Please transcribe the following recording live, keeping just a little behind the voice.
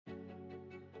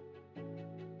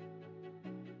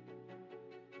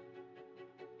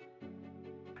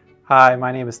Hi,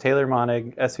 my name is Taylor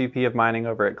Monnig, SVP of Mining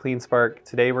over at CleanSpark.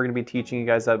 Today we're going to be teaching you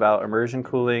guys about immersion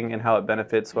cooling and how it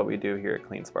benefits what we do here at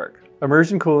CleanSpark.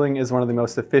 Immersion cooling is one of the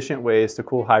most efficient ways to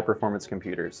cool high-performance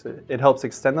computers. It helps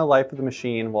extend the life of the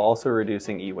machine while also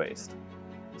reducing e-waste.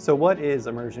 So what is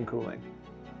immersion cooling?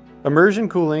 Immersion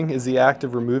cooling is the act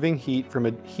of removing heat from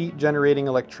a heat-generating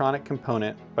electronic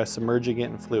component by submerging it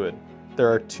in fluid.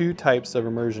 There are two types of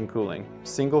immersion cooling,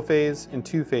 single-phase and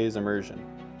two-phase immersion.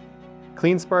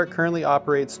 CleanSpark currently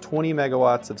operates 20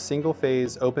 megawatts of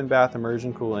single-phase open bath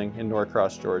immersion cooling in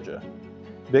Norcross, Georgia.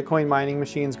 Bitcoin mining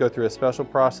machines go through a special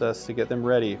process to get them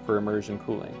ready for immersion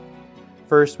cooling.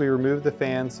 First, we remove the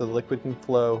fans so the liquid can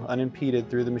flow unimpeded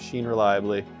through the machine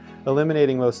reliably,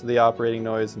 eliminating most of the operating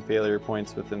noise and failure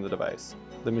points within the device.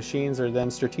 The machines are then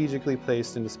strategically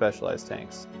placed into specialized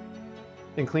tanks.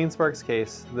 In CleanSpark's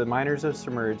case, the miners are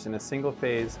submerged in a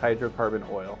single-phase hydrocarbon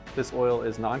oil. This oil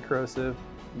is non-corrosive,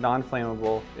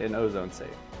 non-flammable, and ozone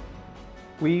safe.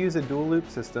 We use a dual loop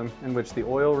system in which the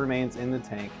oil remains in the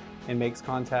tank and makes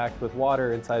contact with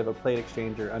water inside of a plate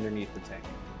exchanger underneath the tank.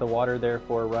 The water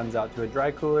therefore runs out to a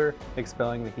dry cooler,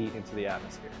 expelling the heat into the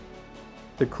atmosphere.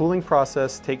 The cooling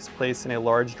process takes place in a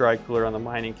large dry cooler on the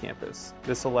mining campus.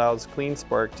 This allows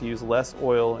CleanSpark to use less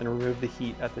oil and remove the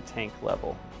heat at the tank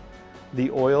level. The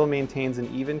oil maintains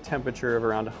an even temperature of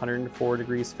around 104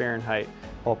 degrees Fahrenheit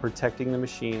while protecting the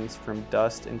machines from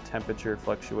dust and temperature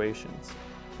fluctuations.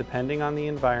 Depending on the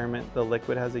environment, the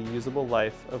liquid has a usable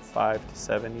life of 5 to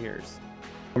 7 years.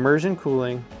 Immersion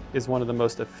cooling is one of the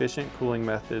most efficient cooling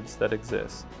methods that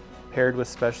exists. Paired with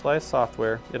specialized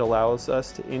software, it allows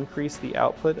us to increase the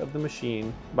output of the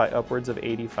machine by upwards of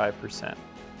 85%.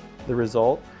 The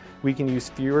result? We can use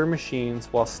fewer machines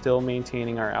while still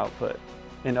maintaining our output.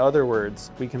 In other words,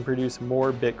 we can produce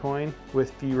more Bitcoin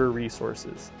with fewer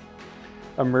resources.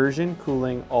 Immersion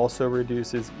cooling also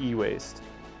reduces e-waste.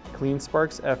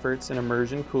 CleanSpark's efforts in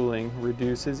immersion cooling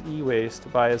reduces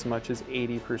e-waste by as much as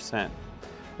 80%.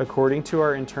 According to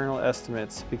our internal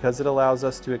estimates, because it allows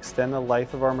us to extend the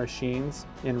life of our machines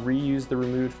and reuse the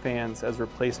removed fans as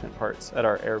replacement parts at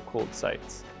our air-cooled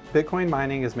sites. Bitcoin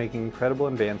mining is making incredible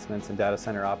advancements in data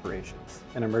center operations,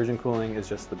 and immersion cooling is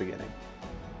just the beginning.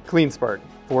 CleanSpark,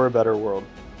 for a better world.